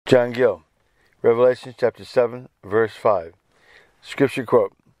John Gill, Revelation chapter 7, verse 5. Scripture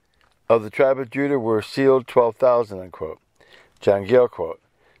quote, "Of the tribe of Judah were sealed 12,000, unquote. John Gill quote,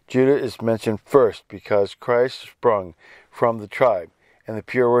 "Judah is mentioned first because Christ sprung from the tribe, and the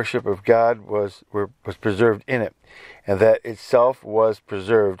pure worship of God was preserved in it, and that itself was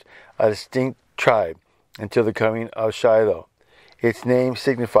preserved a distinct tribe until the coming of Shiloh. Its name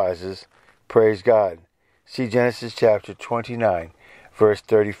signifies, praise God." See Genesis chapter 29, verse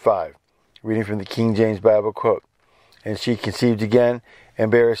 35. Reading from the King James Bible quote, "And she conceived again and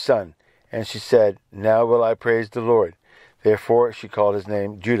bare a son, and she said, Now will I praise the Lord. Therefore she called his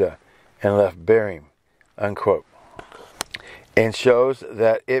name Judah, and left bearing," unquote. And shows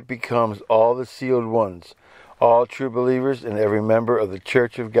that it becomes all the sealed ones, all true believers and every member of the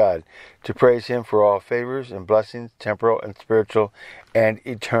Church of God, to praise him for all favors and blessings, temporal and spiritual and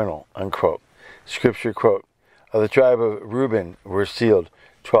eternal, unquote. Scripture quote, "Of the tribe of Reuben were sealed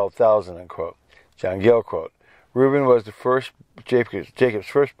 12,000, unquote. John Gill quote, "Reuben was the first Jacob's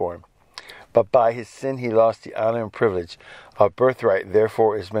firstborn, but by his sin he lost the honor and privilege of birthright,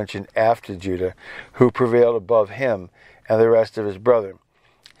 therefore is mentioned after Judah, who prevailed above him and the rest of his brethren.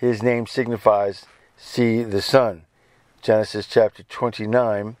 His name signifies, see the Son." Genesis chapter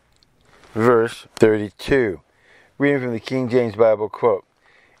 29, verse 32. Reading from the King James Bible quote,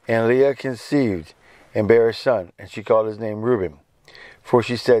 "And Leah conceived and bare a son, and she called his name Reuben. For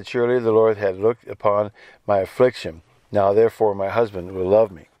she said, Surely the Lord had looked upon my affliction. Now therefore my husband will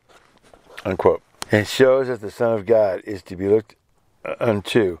love me," unquote. And shows that the Son of God is to be looked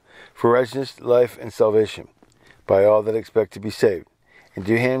unto for righteousness, life, and salvation by all that expect to be saved. And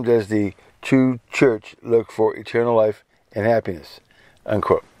to him does the true church look for eternal life and happiness,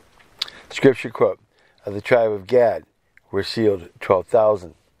 unquote. Scripture quote, "Of the tribe of Gad were sealed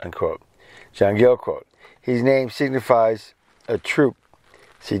 12,000, unquote. John Gill quote, "His name signifies a troop."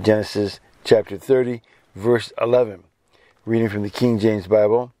 See Genesis chapter 30, verse 11. Reading from the King James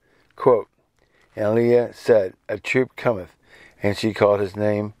Bible, quote, "And Leah said, A troop cometh, and she called his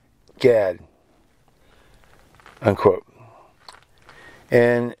name Gad," unquote.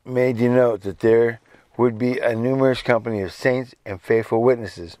 And may denote that there would be a numerous company of saints and faithful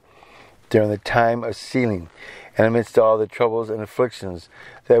witnesses during the time of sealing, and amidst all the troubles and afflictions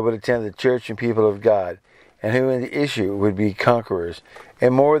that would attend the church and people of God, and who in the issue would be conquerors,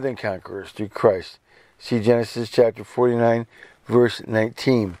 and more than conquerors through Christ. See Genesis chapter 49, verse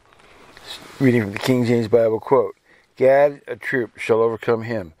 19. Reading from the King James Bible quote, "Gad, a troop, shall overcome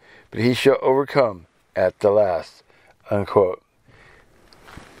him, but he shall overcome at the last," unquote.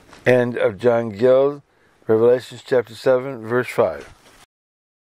 End of John Gill, Revelation chapter 7, verse 5.